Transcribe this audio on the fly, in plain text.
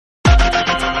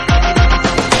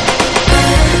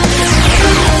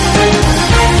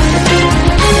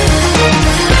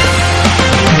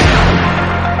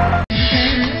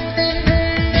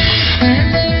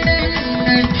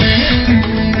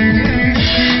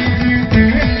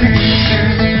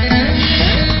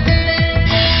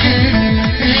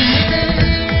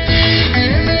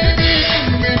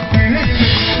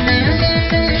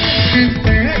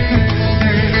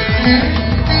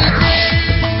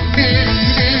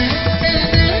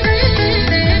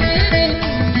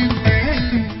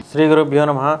శ్రీ గురుభ్యో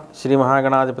నమః. శ్రీ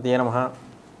మహాగణాధిపతియే నమః.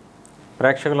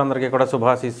 ప్రేక్షకులందరికీ కూడా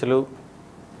శుభాశీస్సులు.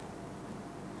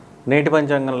 నేటి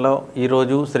పంచాంగంలో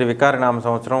ఈరోజు శ్రీ వికారనామ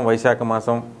సంవత్సరం వైశాఖ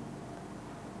మాసం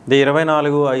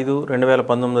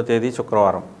 24/5/2019 తేదీ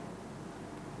శుక్రవారం.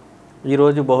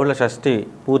 ఈరోజు బహుళ షష్ఠి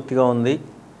పూర్తిగా ఉంది.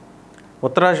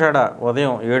 ఉత్తరాషాఢ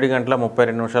ఉదయం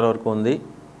 7:32 వరకు ఉంది.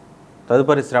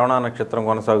 తదుపరి శ్రవణ నక్షత్రం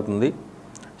కొనసాగుతుంది.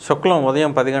 శుక్లం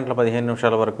ఉదయం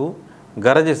 10:15 వరకు,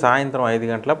 గరజి సాయంత్రం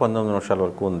 5:19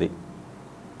 వరకు ఉంది.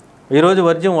 ఈరోజు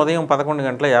వర్జ్యం ఉదయం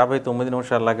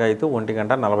 11:59 లాగా అయితే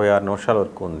 1:46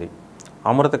 వరకు ఉంది.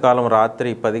 అమృతకాలం రాత్రి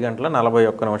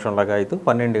 10:41 లాగా అయితే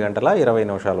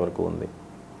 12:20 వరకు ఉంది.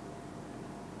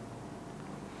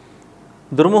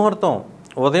 దుర్ముహూర్తం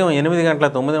ఉదయం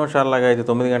 8:09 లాగా అయితే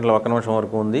 9:01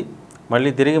 వరకు ఉంది.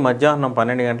 మళ్ళీ తిరిగి మధ్యాహ్నం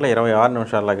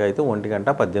 12:26 లాగా అయితే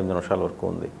 1:18 వరకు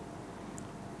ఉంది.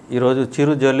 ఈరోజు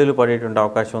చిరు జల్లులు పడేటువంటి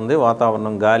అవకాశం ఉంది.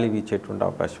 వాతావరణం గాలి వీచేటువంటి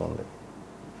అవకాశం ఉంది.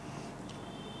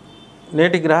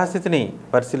 నేటి గ్రహస్థితిని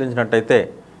పరిశీలించినట్టయితే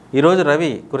ఈరోజు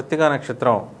రవి కృత్తికా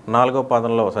నక్షత్రం 4వ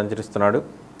పాదంలో సంచరిస్తున్నాడు.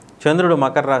 చంద్రుడు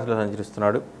మకర రాశిలో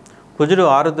సంచరిస్తున్నాడు. కుజుడు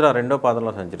ఆరుద్ర 2వ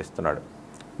పాదంలో సంచరిస్తున్నాడు.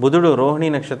 బుధుడు రోహిణీ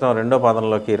నక్షత్రం 2వ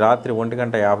పాదంలోకి రాత్రి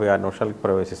 1:56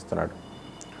 ప్రవేశిస్తున్నాడు.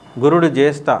 గురుడు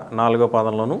జ్యేష్ఠ 4వ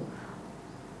పాదంలోను,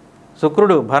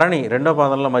 శుక్రుడు భరణి 2వ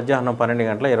పాదంలో మధ్యాహ్నం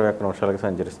 12:21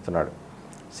 సంచరిస్తున్నాడు.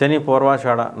 శని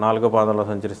పూర్వాషాఢ 4వ పాదంలో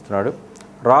సంచరిస్తున్నాడు.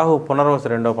 రాహు పునర్వసు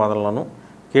 2వ పాదంలోను,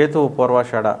 కేతువు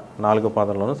పూర్వాషాఢ 4వ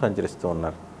పాదంలోనూ సంచరిస్తూ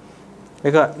ఉన్నారు.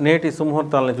 ఇక నేటి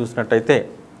సుముహూర్తాలను చూసినట్టయితే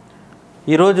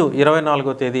ఈరోజు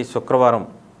 24వ తేదీ శుక్రవారం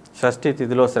షష్ఠి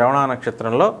తిథిలో శ్రవణ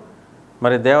నక్షత్రంలో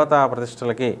మరి దేవతా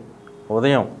ప్రతిష్టలకి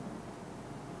ఉదయం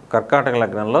కర్కాటక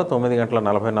లగ్నంలో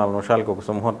 9:44 ఒక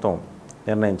సుముహూర్తం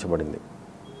నిర్ణయించబడింది.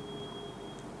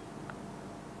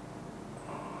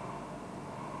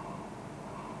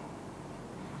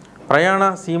 ప్రయాణ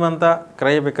సీమంత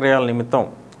క్రయ విక్రయాల నిమిత్తం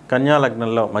కన్యా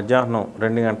లగ్నంలో మధ్యాహ్నం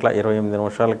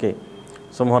 2:28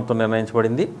 సుముహూర్తం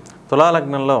నిర్ణయించబడింది.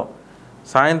 తులాలగ్నంలో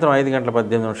సాయంత్రం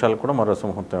 5:18 కూడా మరో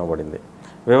సుముహూర్తం ఇవ్వబడింది.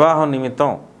 వివాహం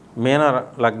నిమిత్తం మీన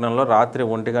లగ్నంలో రాత్రి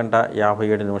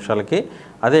 1:57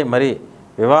 అదే మరి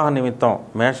వివాహ నిమిత్తం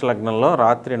మేష లగ్నంలో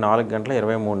రాత్రి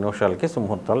 4:23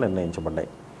 సుముహూర్తాలు నిర్ణయించబడ్డాయి.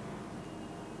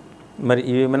 మరి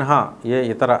ఇవి మినహా ఏ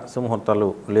ఇతర సుముహూర్తాలు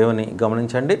లేవని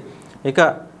గమనించండి. ఇక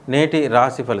నేటి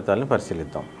రాశి ఫలితాలను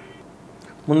పరిశీలిద్దాం.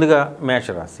 ముందుగా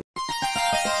మేషరాశి.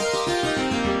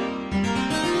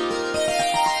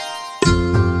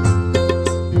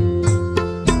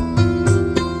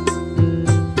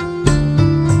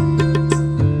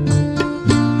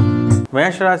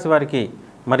 మేషరాశి వారికి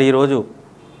మరి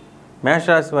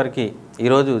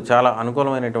ఈరోజు చాలా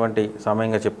అనుకూలమైనటువంటి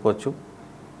సమయంగా చెప్పుకోవచ్చు.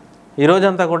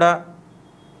 ఈరోజంతా కూడా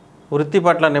వృత్తి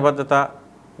పట్ల నిబద్ధత,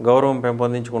 గౌరవం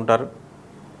పెంపొందించుకుంటారు.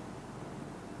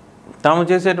 తాము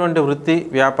చేసేటువంటి వృత్తి,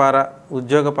 వ్యాపార,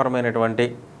 ఉద్యోగపరమైనటువంటి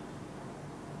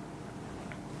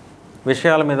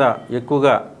విషయాల మీద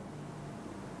ఎక్కువగా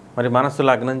మరి మనస్సు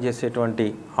లగ్నం చేసేటువంటి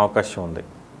అవకాశం ఉంది.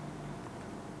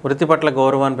 వృత్తి పట్ల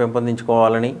గౌరవాన్ని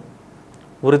పెంపొందించుకోవాలని,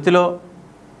 వృత్తిలో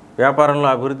వ్యాపారంలో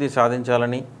అభివృద్ధి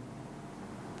సాధించాలని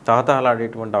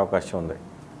తహతహలాడేటువంటి అవకాశం ఉంది.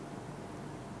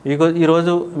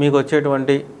 ఈరోజు మీకు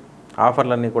వచ్చేటువంటి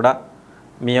ఆఫర్లన్నీ కూడా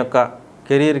మీ యొక్క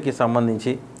కెరీర్కి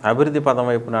సంబంధించి అభివృద్ధి పదం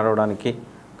వైపు నడవడానికి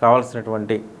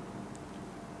కావాల్సినటువంటి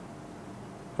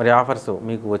మరి ఆఫర్స్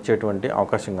మీకు వచ్చేటువంటి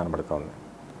అవకాశం కనబడుతోంది.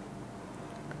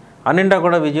 అన్నింటా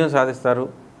కూడా విజయం సాధిస్తారు.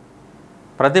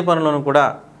 ప్రతి పనిలోనూ కూడా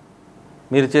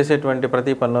మీరు చేసేటువంటి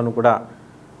ప్రతి పనిలోనూ కూడా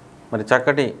మరి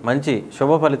చక్కటి మంచి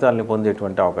శుభ ఫలితాలని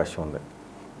పొందేటువంటి అవకాశం ఉంది.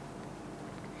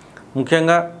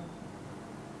 ముఖ్యంగా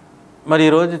మరి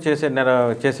ఈరోజు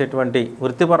చేసేటువంటి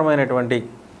వృత్తిపరమైనటువంటి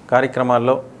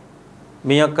కార్యక్రమాల్లో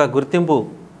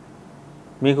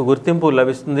మీకు గుర్తింపు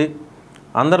లభిస్తుంది.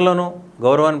 అందరిలోనూ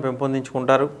గౌరవాన్ని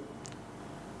పెంపొందించుకుంటారు.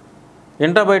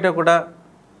 ఇంట బయట కూడా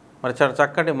మరి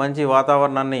చక్కటి మంచి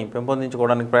వాతావరణాన్ని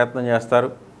పెంపొందించుకోవడానికి ప్రయత్నం చేస్తారు.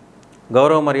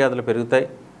 గౌరవ మర్యాదలు పెరుగుతాయి.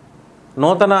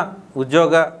 నూతన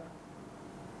ఉద్యోగ,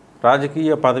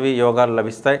 రాజకీయ పదవి యోగాలు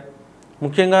లభిస్తాయి.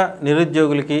 ముఖ్యంగా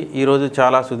నిరుద్యోగులకి ఈరోజు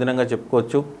చాలా సుదినంగా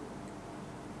చెప్పుకోవచ్చు.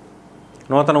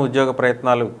 నూతన ఉద్యోగ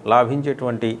ప్రయత్నాలు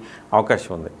లాభించేటువంటి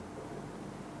అవకాశం ఉంది.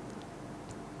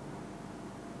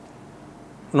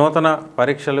 నూతన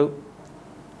పరీక్షలు,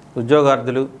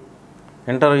 ఉద్యోగార్థులు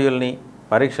ఇంటర్వ్యూల్ని,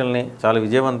 పరీక్షల్ని చాలా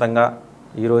విజయవంతంగా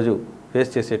ఈరోజు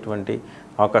ఫేస్ చేసేటువంటి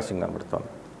అవకాశం కనబడుతోంది.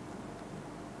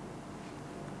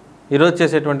 ఈరోజు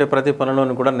చేసేటువంటి ప్రతి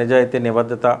పనిలోనూ కూడా నిజాయితీ,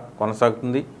 నిబద్ధత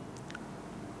కొనసాగుతుంది.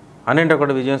 అన్నింటి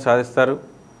కూడా విజయం సాధిస్తారు.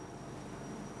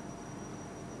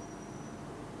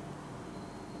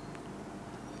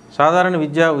 సాధారణ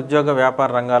విద్య, ఉద్యోగ, వ్యాపార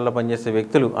రంగాల్లో పనిచేసే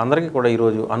వ్యక్తులు అందరికీ కూడా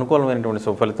ఈరోజు అనుకూలమైనటువంటి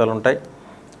శుభ ఫలితాలు ఉంటాయి.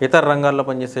 ఇతర రంగాల్లో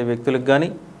పనిచేసే వ్యక్తులకు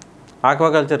కానీ,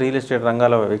 ఆక్వాకల్చర్, రియల్ ఎస్టేట్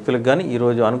రంగాల వ్యక్తులకు కానీ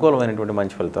ఈరోజు అనుకూలమైనటువంటి మంచి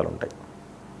ఫలితాలు ఉంటాయి.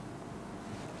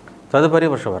 తదుపరి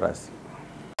వృషభ రాశి.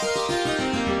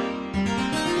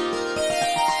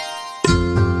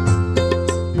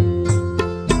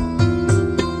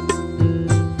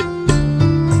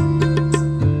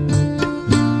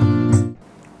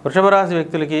 వృషభ రాశి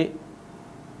వ్యక్తులకి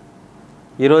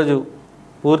ఈరోజు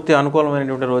పూర్తి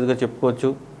అనుకూలమైనటువంటి రోజుగా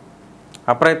చెప్పుకోవచ్చు.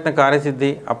 అప్రయత్న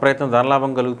కార్యసిద్ధి, అప్రయత్న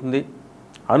ధనలాభం కలుగుతుంది.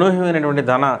 అనూహ్యమైనటువంటి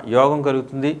ధన యోగం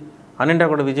కలుగుతుంది. అన్నింటా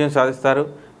కూడా విజయం సాధిస్తారు.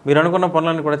 మీరు అనుకున్న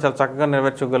పనులను కూడా చాలా చక్కగా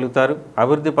నెరవేర్చగలుగుతారు.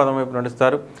 అభివృద్ధి పదం వైపు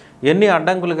నడుస్తారు. ఎన్ని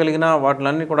అడ్డంకులు కలిగినా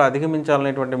వాటిలన్నీ కూడా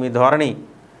అధిగమించాలనేటువంటి మీ ధోరణి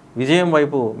విజయం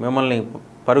వైపు మిమ్మల్ని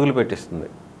పరుగులు పెట్టిస్తుంది.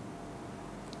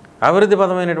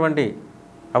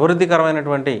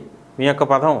 అభివృద్ధికరమైనటువంటి మీ యొక్క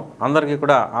పదం అందరికీ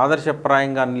కూడా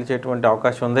ఆదర్శప్రాయంగా నిలిచేటువంటి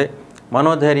అవకాశం ఉంది.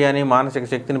 మనోధైర్యాన్ని, మానసిక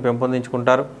శక్తిని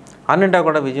పెంపొందించుకుంటారు. అన్నింటా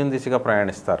కూడా విజయం దిశగా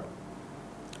ప్రయాణిస్తారు.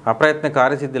 అప్రయత్న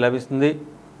కార్యసిద్ధి లభిస్తుంది.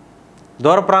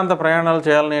 దూర ప్రాంత ప్రయాణాలు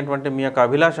చేయాలనేటువంటి మీ యొక్క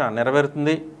అభిలాష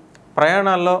నెరవేరుతుంది.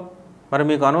 ప్రయాణాల్లో మరి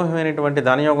మీకు అనూహ్యమైనటువంటి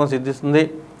ధనయోగం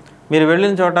సిద్ధిస్తుంది. మీరు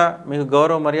వెళ్ళిన చోట మీకు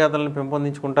గౌరవ మర్యాదలను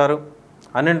పెంపొందించుకుంటారు.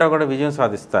 అన్నింటా కూడా విజయం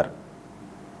సాధిస్తారు.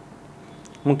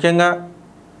 ముఖ్యంగా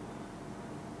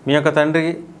మీ యొక్క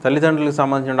తల్లిదండ్రులకు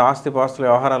సంబంధించిన ఆస్తిపాస్తుల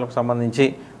వ్యవహారాలకు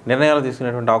సంబంధించి నిర్ణయాలు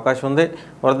తీసుకునేటువంటి అవకాశం ఉంది.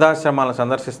 వృద్ధాశ్రమాలను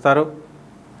సందర్శిస్తారు.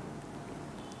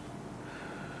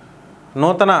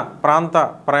 నూతన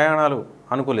ప్రాంత ప్రయాణాలు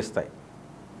అనుకూలిస్తాయి.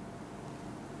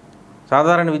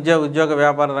 సాధారణ విద్య, ఉద్యోగ,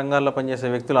 వ్యాపార రంగాల్లో పనిచేసే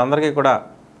వ్యక్తులు అందరికీ కూడా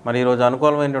మరి ఈరోజు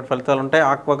అనుకూలమైనటువంటి ఫలితాలు ఉంటాయి.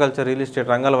 ఆక్వాకల్చర్, రియల్ ఎస్టేట్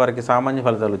రంగాల వారికి సామాన్య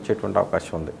ఫలితాలు వచ్చేటువంటి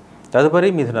అవకాశం ఉంది.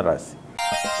 తదుపరి మిథున రాశి.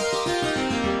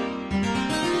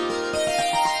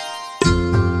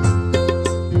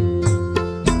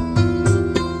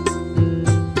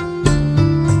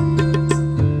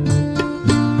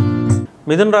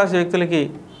 మిథున రాశి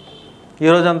వ్యక్తులకి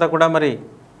ఈరోజంతా కూడా మరి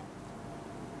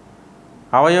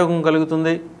అవయోగం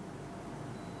కలుగుతుంది.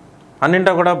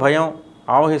 అన్నింటా కూడా భయం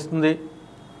ఆవహిస్తుంది.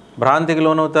 భ్రాంతికి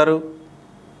లోనవుతారు.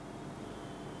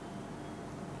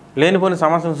 లేనిపోని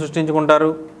సమస్యను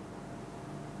సృష్టించుకుంటారు.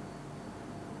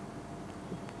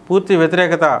 పూర్తి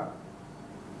వ్యతిరేకత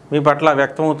మీ పట్ల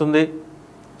వ్యక్తమవుతుంది.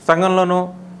 సంఘంలోనూ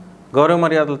గౌరవ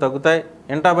మర్యాదలు తగ్గుతాయి.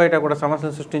 ఇంటా బయట కూడా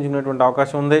సమస్యలు సృష్టించుకునేటువంటి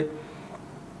అవకాశం ఉంది.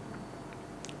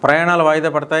 ప్రయాణాలు వాయిదా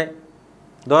పడతాయి.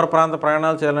 దూర ప్రాంత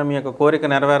ప్రయాణాలు చేయాలని మీ యొక్క కోరిక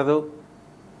నెరవేరదు.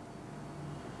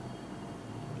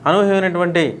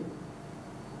 అనూహ్యమైనటువంటి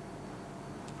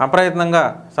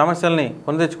అప్రయత్నంగా సమస్యల్ని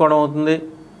కొని తెచ్చుకోవడం అవుతుంది.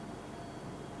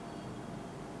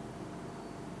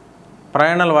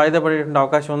 ప్రయాణాలు వాయిదా పడేటువంటి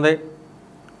అవకాశం ఉంది.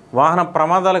 వాహన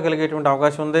ప్రమాదాలు కలిగేటువంటి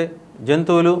అవకాశం ఉంది.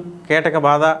 జంతువులు, కీటక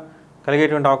బాధ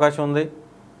కలిగేటువంటి అవకాశం ఉంది.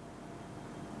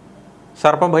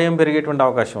 సర్పభయం పెరిగేటువంటి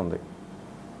అవకాశం ఉంది.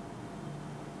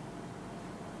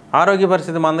 ఆరోగ్య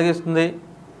పరిస్థితి మందగిస్తుంది.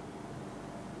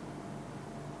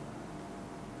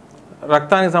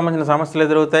 రక్తానికి సంబంధించిన సమస్యలు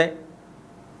ఎదురవుతాయి.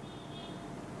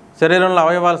 శరీరంలో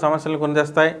అవయవాల సమస్యలు కొని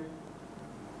తెస్తాయి.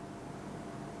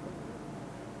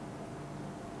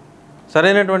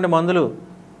 సరైనటువంటి మందులు,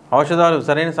 ఔషధాలు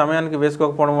సరైన సమయానికి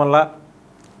వేసుకోకపోవడం వల్ల,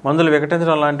 మందులు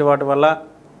వికటించడం లాంటి వాటి వల్ల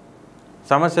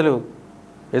సమస్యలు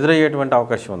ఎదురయ్యేటువంటి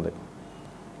అవకాశం ఉంది.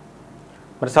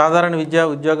 మరి సాధారణ విద్య,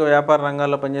 ఉద్యోగ, వ్యాపార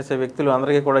రంగాల్లో పనిచేసే వ్యక్తులు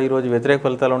అందరికీ కూడా ఈరోజు వ్యతిరేక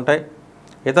ఫలితాలు ఉంటాయి.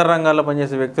 ఇతర రంగాల్లో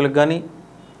పనిచేసే వ్యక్తులకు కానీ,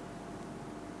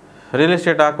 రియల్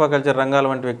ఎస్టేట్, ఆక్వాకల్చర్ రంగాల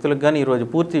వంటి వ్యక్తులకు కానీ ఈరోజు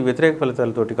పూర్తి వ్యతిరేక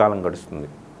ఫలితాలతోటి కాలం గడుస్తుంది.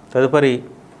 తదుపరి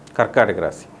కర్కాటక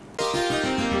రాశి.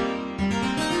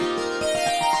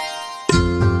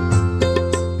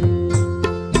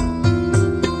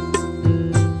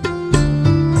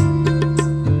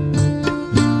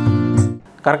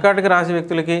 కర్కాటక రాశి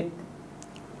వ్యక్తులకి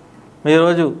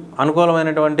ఈరోజు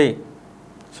అనుకూలమైనటువంటి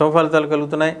శుభ ఫలితాలు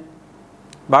కలుగుతున్నాయి.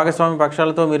 భాగస్వామి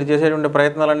పక్షాలతో మీరు చేసేటువంటి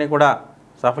ప్రయత్నాలన్నీ కూడా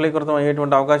సఫలీకృతం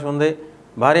అయ్యేటువంటి అవకాశం ఉంది.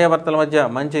 భార్యాభర్తల మధ్య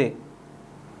మంచి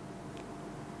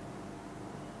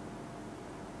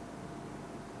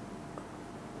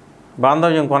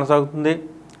బాంధవ్యం కొనసాగుతుంది.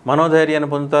 మనోధైర్యాన్ని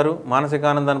పొందుతారు. మానసిక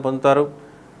ఆనందాన్ని పొందుతారు.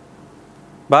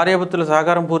 భార్యాభర్తల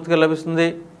సహకారం పూర్తిగా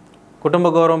లభిస్తుంది. కుటుంబ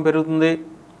గౌరవం పెరుగుతుంది.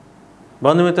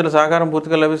 బంధుమిత్రుల సహకారం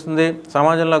పూర్తిగా లభిస్తుంది.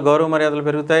 సమాజంలో గౌరవ మర్యాదలు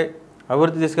పెరుగుతాయి.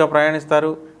 అభివృద్ధి దిశగా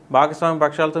ప్రయాణిస్తారు. భాగస్వామి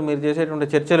పక్షాలతో మీరు చేసేటువంటి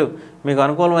చర్చలు మీకు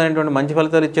అనుకూలమైనటువంటి మంచి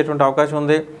ఫలితాలు ఇచ్చేటువంటి అవకాశం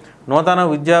ఉంది. నూతన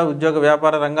విద్య, ఉద్యోగ,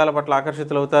 వ్యాపార రంగాల పట్ల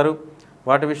ఆకర్షితులవుతారు.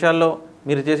 వాటి విషయాల్లో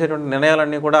మీరు చేసేటువంటి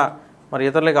నిర్ణయాలన్నీ కూడా మరి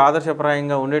ఇతరులకు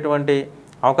ఆదర్శప్రాయంగా ఉండేటువంటి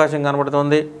అవకాశం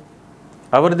కనబడుతోంది.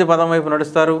 అభివృద్ధి పదం వైపు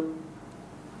నడుస్తారు.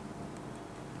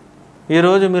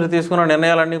 ఈరోజు మీరు తీసుకున్న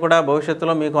నిర్ణయాలన్నీ కూడా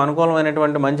భవిష్యత్తులో మీకు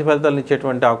అనుకూలమైనటువంటి మంచి ఫలితాలు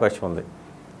ఇచ్చేటువంటి అవకాశం ఉంది.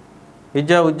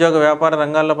 విద్య, ఉద్యోగ, వ్యాపార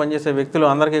రంగాల్లో పనిచేసే వ్యక్తులు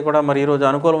అందరికీ కూడా మరి ఈరోజు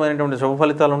అనుకూలమైనటువంటి శుభ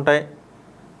ఫలితాలు ఉంటాయి.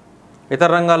 ఇతర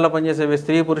రంగాల్లో పనిచేసే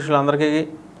స్త్రీ పురుషులందరికీ,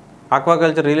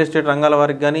 ఆక్వాకల్చర్, రియల్ ఎస్టేట్ రంగాల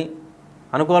వారికి కానీ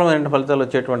అనుకూలమైన ఫలితాలు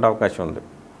వచ్చేటువంటి అవకాశం ఉంది.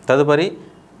 తదుపరి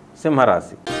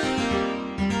సింహరాశి.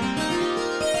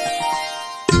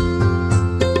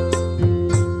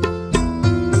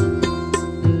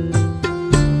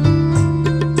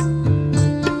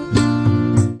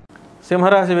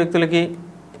 సింహరాశి వ్యక్తులకి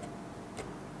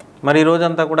మరి ఈ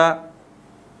రోజంతా కూడా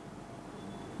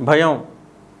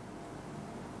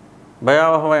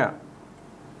భయావహమైన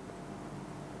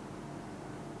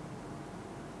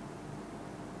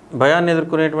భయాన్ని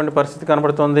ఎదుర్కొనేటువంటి పరిస్థితి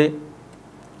కనబడుతోంది.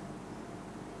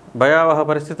 భయావహ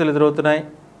పరిస్థితులు ఎదురవుతున్నాయి.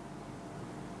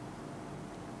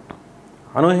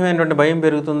 అనూహ్యమైనటువంటి భయం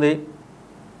పెరుగుతుంది.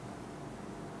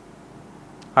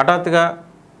 హఠాత్తుగా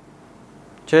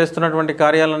చేస్తున్నటువంటి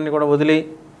కార్యాలన్నీ కూడా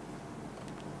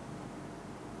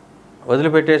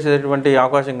వదిలిపెట్టేసేటువంటి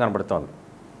అవకాశం కనబడుతోంది.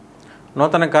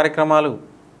 నూతన కార్యక్రమాలు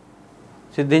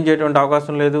సిద్ధించేటువంటి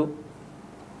అవకాశం లేదు.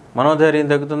 మనోధైర్యం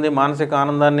తగ్గుతుంది. మానసిక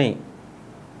ఆనందాన్ని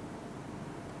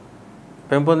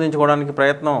పెంపొందించుకోవడానికి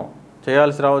ప్రయత్నం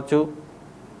చేయాల్సి రావచ్చు.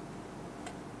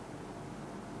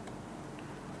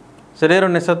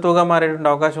 శరీరం నిస్సత్తుగా మారేటువంటి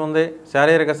అవకాశం ఉంది.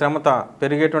 శారీరక శ్రమత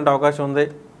పెరిగేటువంటి అవకాశం ఉంది.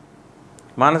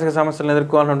 మానసిక సమస్యలను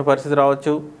ఎదుర్కోవాల్సిన పరిస్థితి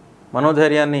రావచ్చు.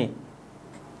 మనోధైర్యాన్ని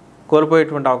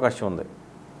కోల్పోయేటువంటి అవకాశం ఉంది.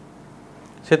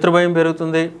 శత్రుభయం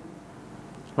పెరుగుతుంది.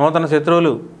 నూతన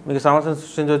శత్రువులు మీకు సమస్యను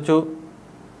సృష్టించవచ్చు.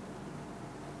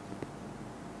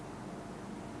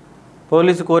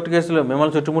 పోలీసు కోర్టు కేసులు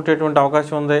మిమ్మల్ని చుట్టుముట్టేటువంటి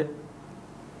అవకాశం ఉంది.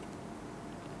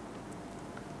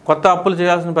 కొత్త అప్పులు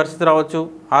చేయాల్సిన పరిస్థితి రావచ్చు.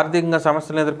 ఆర్థికంగా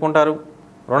సమస్యలను ఎదుర్కొంటారు.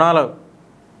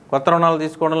 కొత్త రుణాలు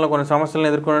తీసుకోవడంలో కొన్ని సమస్యలను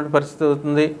ఎదుర్కొనే పరిస్థితి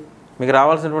అవుతుంది. మీకు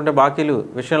రావాల్సినటువంటి బాకీలు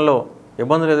విషయంలో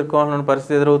ఇబ్బందులు ఎదుర్కోవాల్సిన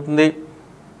పరిస్థితి ఎదురవుతుంది.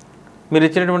 మీరు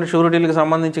ఇచ్చినటువంటి షూరిటీలకు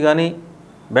సంబంధించి కానీ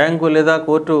బ్యాంకు లేదా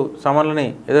కోర్టు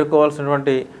సమన్లని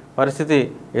ఎదుర్కోవాల్సినటువంటి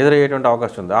పరిస్థితి ఎదురయ్యేటువంటి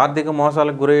అవకాశం ఉంది. ఆర్థిక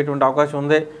మోసాలకు గురయ్యేటువంటి అవకాశం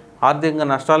ఉంది. ఆర్థికంగా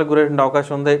నష్టాలకు గురయ్యేటువంటి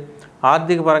అవకాశం ఉంది.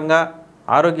 ఆర్థిక పరంగా,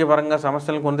 ఆరోగ్యపరంగా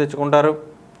సమస్యలను కొని తెచ్చుకుంటారు.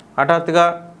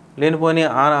 హఠాత్తుగా లేనిపోని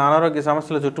అనారోగ్య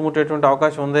సమస్యలు చుట్టుముట్టేటువంటి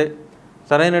అవకాశం ఉంది.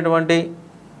 సరైనటువంటి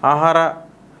ఆహార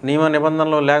నియమ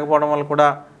నిబంధనలు లేకపోవడం వల్ల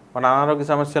కూడా మన అనారోగ్య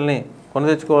సమస్యల్ని కొని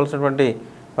తెచ్చుకోవాల్సినటువంటి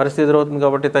పరిస్థితి ఎదురవుతుంది.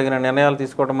 కాబట్టి తగిన నిర్ణయాలు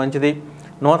తీసుకోవడం మంచిది.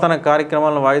 నూతన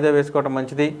కార్యక్రమాలను వాయిదా వేసుకోవడం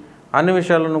మంచిది. అన్ని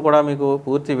విషయాలను కూడా మీకు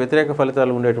పూర్తి వ్యతిరేక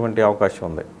ఫలితాలు ఉండేటువంటి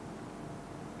అవకాశం ఉంది.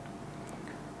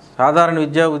 సాధారణ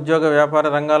విద్య, ఉద్యోగ,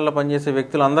 వ్యాపార రంగాల్లో పనిచేసే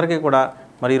వ్యక్తులందరికీ కూడా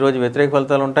మరి ఈరోజు వ్యతిరేక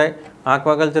ఫలితాలు ఉంటాయి.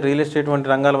 ఆక్వాకల్చర్, రియల్ ఎస్టేట్ వంటి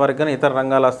రంగాల వారికి కానీ ఇతర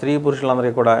రంగాల స్త్రీ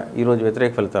పురుషులందరికీ కూడా ఈరోజు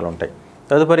వ్యతిరేక ఫలితాలు ఉంటాయి.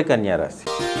 తదుపరి కన్యారాశి.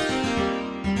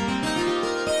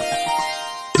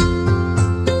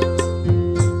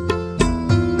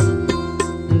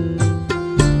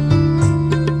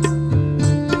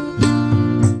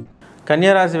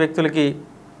 కన్యారాశి వ్యక్తులకి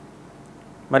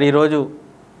మరి ఈరోజు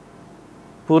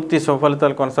పూర్తి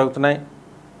సుఫలితాలు కొనసాగుతున్నాయి.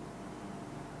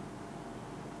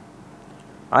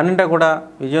 అన్నింటా కూడా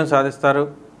విజయం సాధిస్తారు.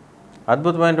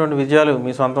 అద్భుతమైనటువంటి విజయాలు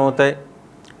మీ సొంతం అవుతాయి.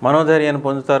 మనోధైర్యాన్ని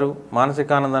పొందుతారు.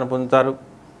 మానసిక ఆనందాన్ని పొందుతారు.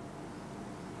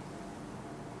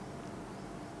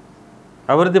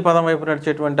 అభివృద్ధి పదం వైపు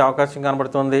నడిచేటువంటి అవకాశం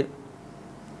కనబడుతుంది.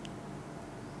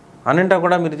 అన్నింటా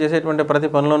కూడా మీరు చేసేటువంటి ప్రతి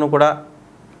పనిలోనూ కూడా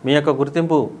మీ యొక్క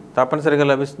గుర్తింపు తప్పనిసరిగా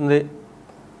లభిస్తుంది.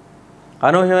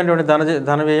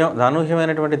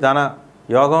 అనూహ్యమైనటువంటి ధన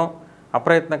యోగం,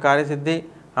 అప్రయత్న కార్యసిద్ధి,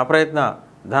 అప్రయత్న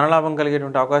ధనలాభం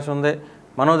కలిగేటువంటి అవకాశం ఉంది.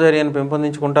 మనోధైర్యాన్ని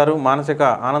పెంపొందించుకుంటారు. మానసిక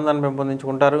ఆనందాన్ని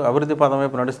పెంపొందించుకుంటారు. అభివృద్ధి పదం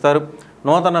వైపు నడుస్తారు.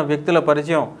 నూతన వ్యక్తుల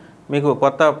పరిచయం మీకు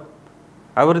కొత్త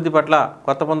అభివృద్ధి పట్ల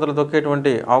కొత్త పంతులు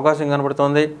తొక్కేటువంటి అవకాశం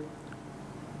కనబడుతోంది.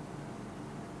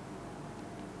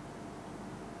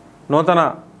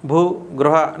 నూతన భూ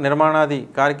గృహ నిర్మాణాది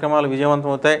కార్యక్రమాలు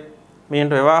విజయవంతమవుతాయి. మీ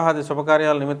ఇంటి వివాహాది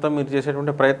శుభకార్యాల నిమిత్తం మీరు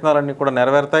చేసేటువంటి ప్రయత్నాలన్నీ కూడా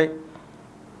నెరవేరుతాయి.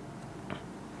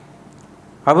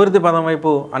 అభివృద్ధి పదం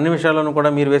వైపు అన్ని విషయాలను కూడా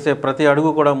మీరు వేసే ప్రతి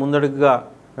అడుగు కూడా ముందడుగుగా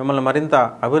మిమ్మల్ని మరింత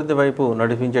అభివృద్ధి వైపు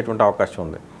నడిపించేటువంటి అవకాశం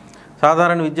ఉంది.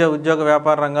 సాధారణ విద్య, ఉద్యోగ,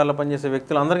 వ్యాపార రంగాల్లో పనిచేసే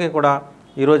వ్యక్తులందరికీ కూడా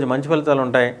ఈరోజు మంచి ఫలితాలు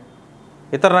ఉంటాయి.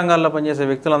 ఇతర రంగాల్లో పనిచేసే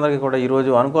వ్యక్తులందరికీ కూడా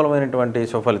ఈరోజు అనుకూలమైనటువంటి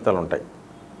సుఫలితాలు ఉంటాయి.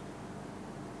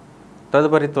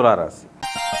 తదుపరి తులారాశి.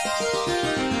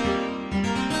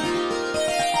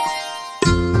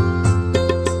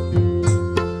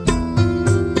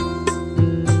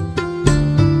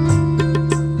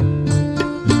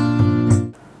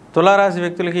 తులారాశి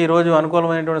వ్యక్తులకి ఈరోజు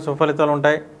అనుకూలమైనటువంటి సుఫలితాలు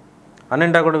ఉంటాయి.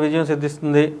 అన్నింటా కూడా విజయం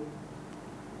సిద్ధిస్తుంది.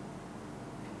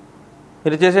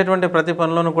 మీరు చేసేటువంటి ప్రతి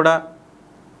పనిలోనూ కూడా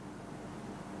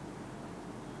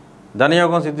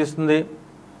ధనయోగం సిద్ధిస్తుంది.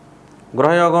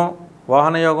 గృహయోగం,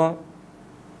 వాహనయోగం,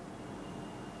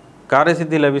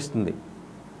 కార్యసిద్ధి లభిస్తుంది.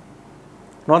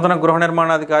 నూతన గృహ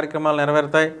నిర్మాణాది కార్యక్రమాలు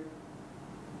నెరవేరుతాయి.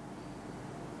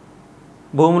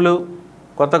 భూములు,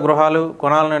 కొత్త గృహాలు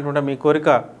కొనాలనేటువంటి మీ కోరిక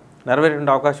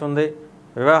నెరవేరేటువంటి అవకాశం ఉంది.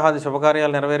 వివాహాది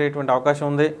శుభకార్యాలు నెరవేరేటువంటి అవకాశం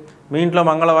ఉంది. మీ ఇంట్లో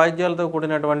మంగళ వాయిద్యాలతో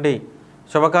కూడినటువంటి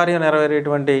శుభకార్యం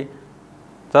నెరవేరేటువంటి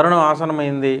తరుణం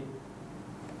ఆసన్నమైంది.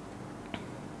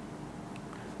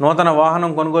 నూతన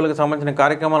వాహనం కొనుగోలుకు సంబంధించిన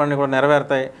కార్యక్రమాలన్నీ కూడా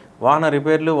నెరవేరుతాయి. వాహన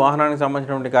రిపేర్లు, వాహనానికి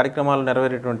సంబంధించినటువంటి కార్యక్రమాలు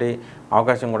నెరవేరేటువంటి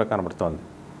అవకాశం కూడా కనబడుతోంది.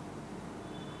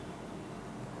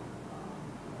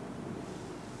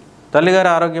 తల్లిగారి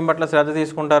ఆరోగ్యం పట్ల శ్రద్ధ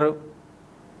తీసుకుంటారు.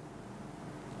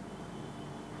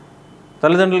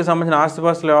 తల్లిదండ్రులకు సంబంధించిన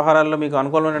ఆస్తిపాస్తుల వ్యవహారాల్లో మీకు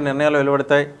అనుకూలమైన నిర్ణయాలు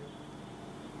వెలువడతాయి.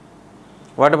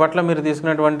 వాటి పట్ల మీరు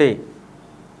తీసుకున్నటువంటి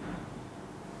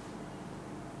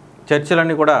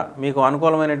చర్చలన్నీ కూడా మీకు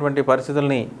అనుకూలమైనటువంటి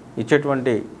పరిస్థితుల్ని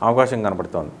ఇచ్చేటువంటి అవకాశం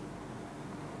కనబడుతోంది.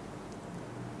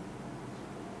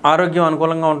 ఆరోగ్యం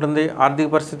అనుకూలంగా ఉంటుంది. ఆర్థిక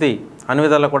పరిస్థితి అన్ని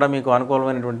విధాలా కూడా మీకు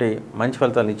అనుకూలమైనటువంటి మంచి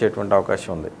ఫలితాలు ఇచ్చేటువంటి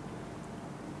అవకాశం ఉంది.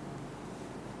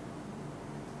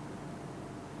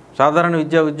 సాధారణ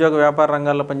విద్య, ఉద్యోగ, వ్యాపార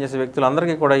రంగాల్లో పనిచేసే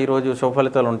వ్యక్తులందరికీ కూడా ఈరోజు శుభ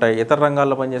ఫలితాలు ఉంటాయి. ఇతర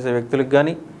రంగాల్లో పనిచేసే వ్యక్తులకు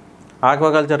కానీ,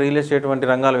 ఆక్వాకల్చర్, రియల్ ఎస్టేట్ వంటి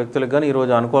రంగాల వ్యక్తులకు కానీ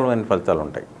ఈరోజు అనుకూలమైన ఫలితాలు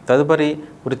ఉంటాయి. తదుపరి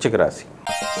వృశ్చిక రాశి.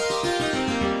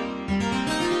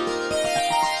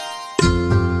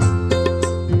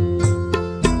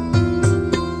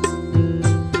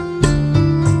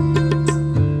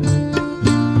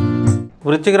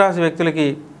 వృశ్చిక రాశి వ్యక్తులకి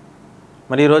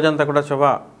మరి ఈ రోజంతా కూడా శుభ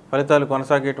ఫలితాలు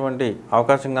కొనసాగేటువంటి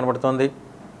అవకాశం కనబడుతోంది.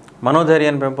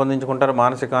 మనోధైర్యాన్ని పెంపొందించుకుంటారు.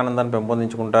 మానసిక ఆనందాన్ని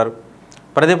పెంపొందించుకుంటారు.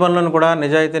 ప్రతి పనులను కూడా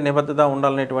నిజాయితీ, నిబద్ధత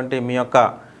ఉండాలనేటువంటి మీ యొక్క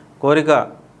కోరిక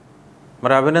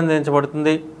మరి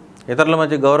అభినందించబడుతుంది. ఇతరుల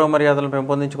మధ్య గౌరవ మర్యాదలను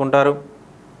పెంపొందించుకుంటారు.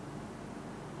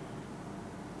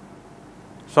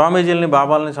 స్వామీజీలని,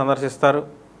 బాబాలని సందర్శిస్తారు.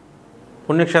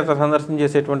 పుణ్యక్షేత్ర సందర్శన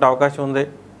చేసేటువంటి అవకాశం ఉంది.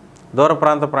 దూర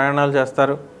ప్రాంత ప్రయాణాలు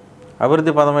చేస్తారు.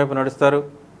 అభివృద్ధి పదం వైపు నడుస్తారు.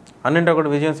 అన్నింటి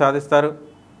కూడా విజయం సాధిస్తారు.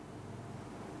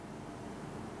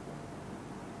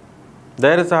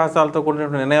 ధైర్య సాహసాలతో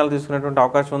కూడినటువంటి నిర్ణయాలు తీసుకునేటువంటి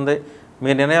అవకాశం ఉంది.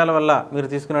 మీ నిర్ణయాల వల్ల, మీరు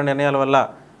తీసుకునే నిర్ణయాల వల్ల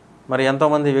మరి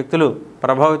ఎంతోమంది వ్యక్తులు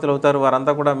ప్రభావితులు అవుతారు.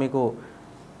 వారంతా కూడా మీకు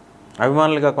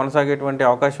అభిమానులుగా కొనసాగేటువంటి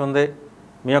అవకాశం ఉంది.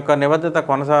 మీ యొక్క నిబద్ధత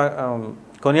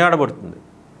కొనియాడబడుతుంది.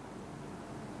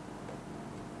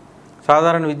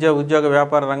 సాధారణ విద్య, ఉద్యోగ,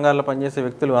 వ్యాపార రంగాల్లో పనిచేసే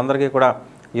వ్యక్తులు అందరికీ కూడా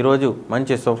ఈరోజు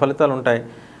మంచి సుఫలితాలు ఉంటాయి.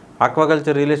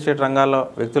 ఆక్వాకల్చర్, రియల్ ఎస్టేట్ రంగాల్లో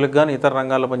వ్యక్తులకు కానీ, ఇతర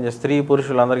రంగాల్లో పనిచేసే స్త్రీ,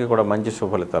 పురుషులందరికీ కూడా మంచి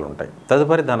సుఫలితాలు ఉంటాయి.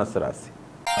 తదుపరి ధనుస్సు రాశి.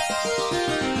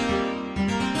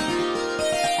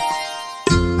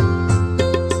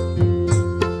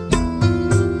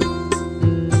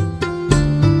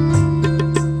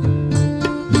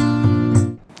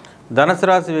 ధనుస్సు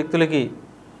రాశి వ్యక్తులకి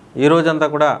ఈ రోజంతా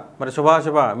కూడా మరి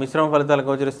శుభాశుభ మిశ్రమ ఫలితాలు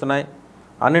గోచరిస్తున్నాయి.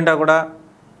 అన్నింటా కూడా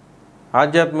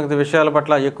ఆధ్యాత్మిక విషయాల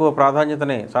పట్ల ఎక్కువ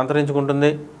ప్రాధాన్యతని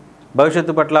సంతరించుకుంటుంది.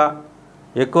 భవిష్యత్తు పట్ల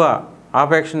ఎక్కువ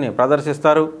ఆపేక్షని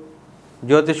ప్రదర్శిస్తారు.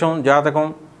 జ్యోతిషం, జాతకం,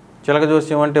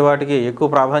 చిలకజోస్యం వంటి వాటికి ఎక్కువ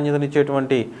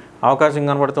ప్రాధాన్యతనిచ్చేటువంటి అవకాశం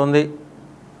కనబడుతుంది.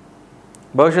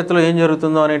 భవిష్యత్తులో ఏం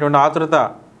జరుగుతుందో అనేటువంటి ఆతృత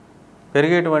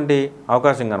పెరిగేటువంటి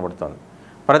అవకాశం కనబడుతుంది.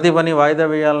 ప్రతి పని వాయిదా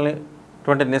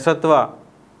వేయాలనేటువంటి నిస్సత్వ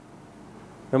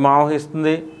మేము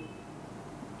ఆవహిస్తుంది.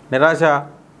 నిరాశ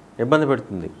ఇబ్బంది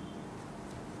పెడుతుంది.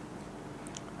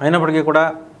 అయినప్పటికీ కూడా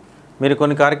మీరు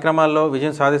కొన్ని కార్యక్రమాల్లో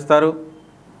విజయం సాధిస్తారు.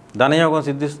 ధనయోగం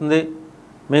సిద్ధిస్తుంది.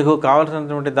 మీకు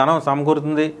కావాల్సినటువంటి ధనం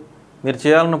సమకూరుతుంది. మీరు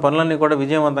చేయాలన్న పనులన్నీ కూడా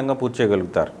విజయవంతంగా పూర్తి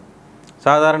చేయగలుగుతారు.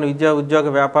 సాధారణ విద్య, ఉద్యోగ,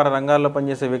 వ్యాపార రంగాల్లో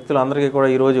పనిచేసే వ్యక్తులు అందరికీ కూడా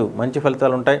ఈరోజు మంచి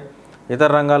ఫలితాలు ఉంటాయి. ఇతర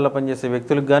రంగాల్లో పనిచేసే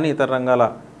వ్యక్తులకు కానీ, ఇతర రంగాల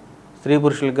స్త్రీ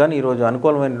పురుషులకు కానీ ఈరోజు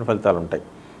అనుకూలమైన ఫలితాలు ఉంటాయి.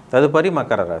 తదుపరి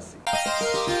మకర రాశి.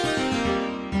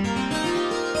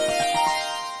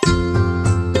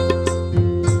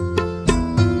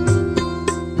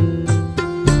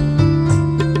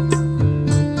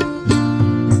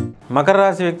 మకర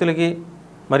రాశి వ్యక్తులకి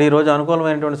మరి ఈరోజు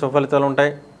అనుకూలమైనటువంటి సుఫలితాలు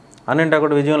ఉంటాయి. అన్నింటా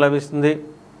కూడా విజయం లభిస్తుంది.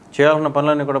 చేయాల్సిన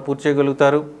పనులన్నీ కూడా పూర్తి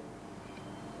చేయగలుగుతారు.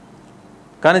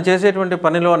 కానీ చేసేటువంటి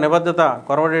పనిలో నిబద్ధత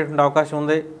కొరవడేటువంటి అవకాశం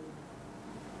ఉంది.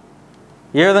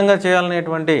 ఏ విధంగా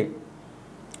చేయాలనేటువంటి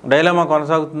డైలమా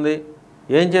కొనసాగుతుంది.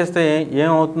 ఏం చేస్తే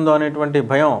ఏమవుతుందో అనేటువంటి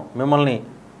భయం మిమ్మల్ని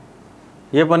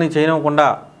ఏ పని చేయనివ్వకుండా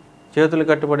చేతులు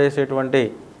కట్టుబడేసేటువంటి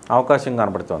అవకాశం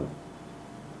కనబడుతోంది.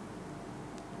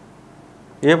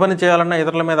 ఏ పని చేయాలన్నా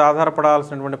ఇతరుల మీద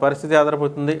ఆధారపడాల్సినటువంటి పరిస్థితి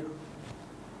ఆధారపడుతుంది.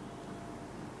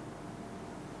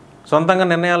 సొంతంగా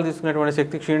నిర్ణయాలు తీసుకునేటువంటి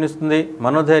శక్తి క్షీణిస్తుంది.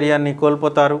 మనోధైర్యాన్ని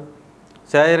కోల్పోతారు.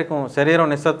 శరీరం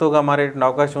నిస్సత్తుగా మారేటువంటి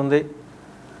అవకాశం ఉంది.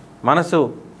 మనసు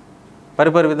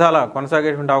పరిపరి విధాల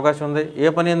కొనసాగేటువంటి అవకాశం ఉంది. ఏ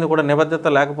పని ఎందుకు కూడా నిబద్ధత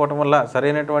లేకపోవడం వల్ల,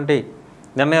 సరైనటువంటి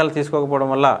నిర్ణయాలు తీసుకోకపోవడం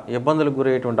వల్ల ఇబ్బందులకు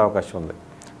గురయ్యేటువంటి అవకాశం ఉంది.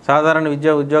 సాధారణ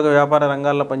విద్య, ఉద్యోగ, వ్యాపార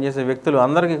రంగాల్లో పనిచేసే వ్యక్తులు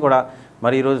అందరికీ కూడా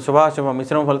మరి ఈరోజు శుభాశుభ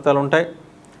మిశ్రమ ఫలితాలు ఉంటాయి.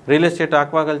 రియల్ ఎస్టేట్,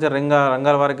 ఆక్వాకల్చర్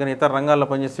రంగాల వారికి కానీ ఇతర రంగాల్లో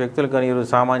పనిచేసే వ్యక్తులకు కానీ ఈరోజు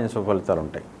సామాన్య సుఫలితాలు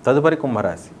ఉంటాయి. తదుపరి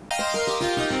కుంభరాశి.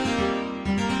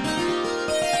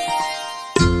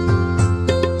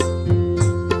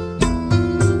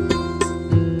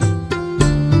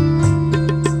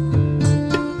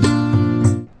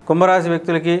 కుంభరాశి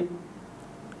వ్యక్తులకి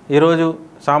ఈరోజు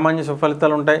సామాన్య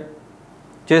సుఫలితాలు ఉంటాయి.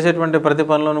 చేసేటువంటి ప్రతి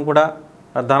పనులను కూడా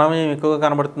ధనవ్యయం ఎక్కువగా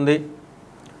కనబడుతుంది.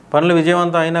 పనులు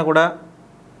విజయవంతం అయినా కూడా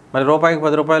మరి రూపాయికి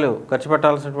 10 రూపాయలు ఖర్చు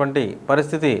పెట్టాల్సినటువంటి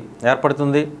పరిస్థితి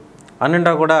ఏర్పడుతుంది.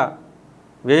 అన్నింటా కూడా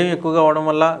వ్యయం ఎక్కువగా అవడం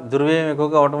వల్ల, దుర్వ్యయం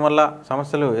ఎక్కువగా అవడం వల్ల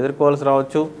సమస్యలు ఎదుర్కోవాల్సి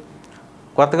రావచ్చు.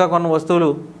 కొత్తగా కొన్న వస్తువులు,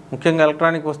 ముఖ్యంగా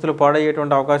ఎలక్ట్రానిక్ వస్తువులు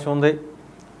పాడయ్యేటువంటి అవకాశం ఉంది.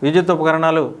 విద్యుత్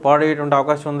ఉపకరణాలు పాడయ్యేటువంటి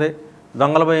అవకాశం ఉంది.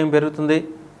 దొంగల భయం పెరుగుతుంది.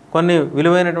 కొన్ని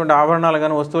విలువైనటువంటి ఆభరణాలు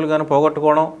కానీ వస్తువులు కానీ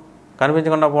పోగొట్టుకోవడం,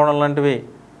 కనిపించకుండా పోవడం లాంటివి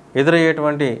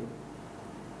ఎదురయ్యేటువంటి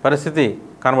పరిస్థితి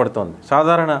కనబడుతోంది.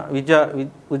 సాధారణ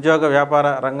ఉద్యోగ వ్యాపార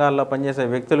రంగాల్లో పనిచేసే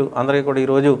వ్యక్తులు అందరికీ కూడా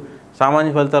ఈరోజు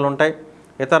సామాన్య ఫలితాలు ఉంటాయి.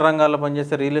 ఇతర రంగాల్లో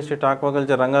పనిచేసే రియల్ ఎస్టేట్,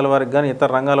 ఆక్వాకల్చర్ రంగాల వారికి కానీ ఇతర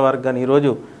రంగాల వారికి కానీ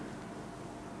ఈరోజు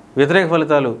వ్యతిరేక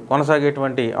ఫలితాలు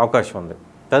కొనసాగేటువంటి అవకాశం ఉంది.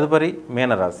 తదుపరి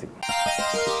మీనరాశి.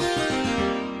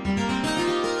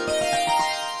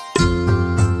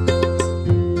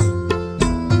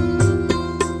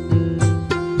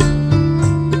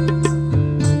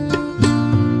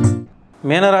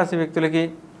 మీనరాశి వ్యక్తులకి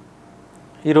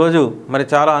ఈరోజు మరి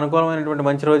చాలా అనుకూలమైనటువంటి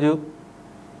మంచి రోజు.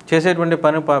 చేసేటువంటి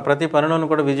ప్రతి పనిలోనూ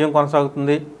కూడా విజయం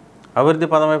కొనసాగుతుంది. అభివృద్ధి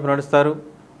పదం వైపు నడుస్తారు.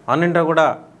 అన్నింటా కూడా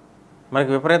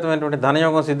మనకి విపరీతమైనటువంటి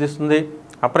ధనయోగం సిద్ధిస్తుంది.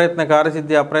 అప్రయత్న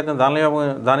కార్యసిద్ధి, అప్రయత్న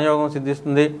ధనయోగం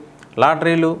సిద్ధిస్తుంది.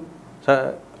 లాటరీలు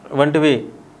వంటివి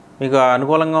మీకు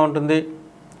అనుకూలంగా ఉంటుంది.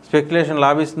 స్పెక్యులేషన్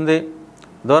లాభిస్తుంది.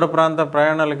 దూర ప్రాంత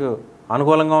ప్రయాణాలకు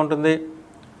అనుకూలంగా ఉంటుంది.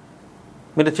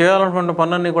 మీరు చేయాలన్నటువంటి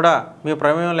పనులన్నీ కూడా మీ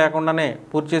ప్రమేయం లేకుండానే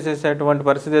పూర్తి చేసేసేటువంటి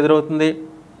పరిస్థితి ఎదురవుతుంది.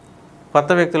 కొత్త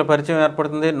వ్యక్తుల పరిచయం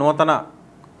ఏర్పడుతుంది. నూతన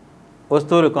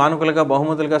వస్తువులు కానుకలుగా,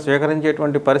 బహుమతులుగా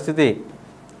స్వీకరించేటువంటి పరిస్థితి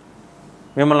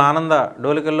మిమ్మల్ని ఆనంద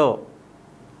డోలికల్లో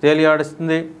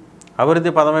తేలియాడుస్తుంది.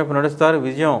 అభివృద్ధి పదం వైపు నడుస్తారు.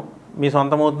 విజయం మీ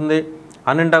సొంతమవుతుంది.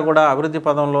 అన్నింటా కూడా అభివృద్ధి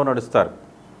పదంలో నడుస్తారు.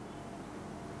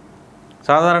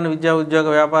 సాధారణ విద్యా, ఉద్యోగ,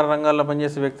 వ్యాపార రంగాల్లో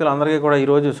పనిచేసే వ్యక్తులు అందరికీ కూడా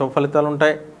ఈరోజు సుఫలితాలు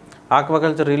ఉంటాయి.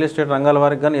 ఆక్వాకల్చర్, రియల్ ఎస్టేట్ రంగాల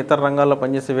వారికి కానీ ఇతర రంగాల్లో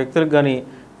పనిచేసే వ్యక్తులకు కానీ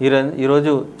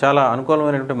ఈరోజు చాలా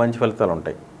అనుకూలమైనటువంటి మంచి ఫలితాలు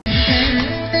ఉంటాయి.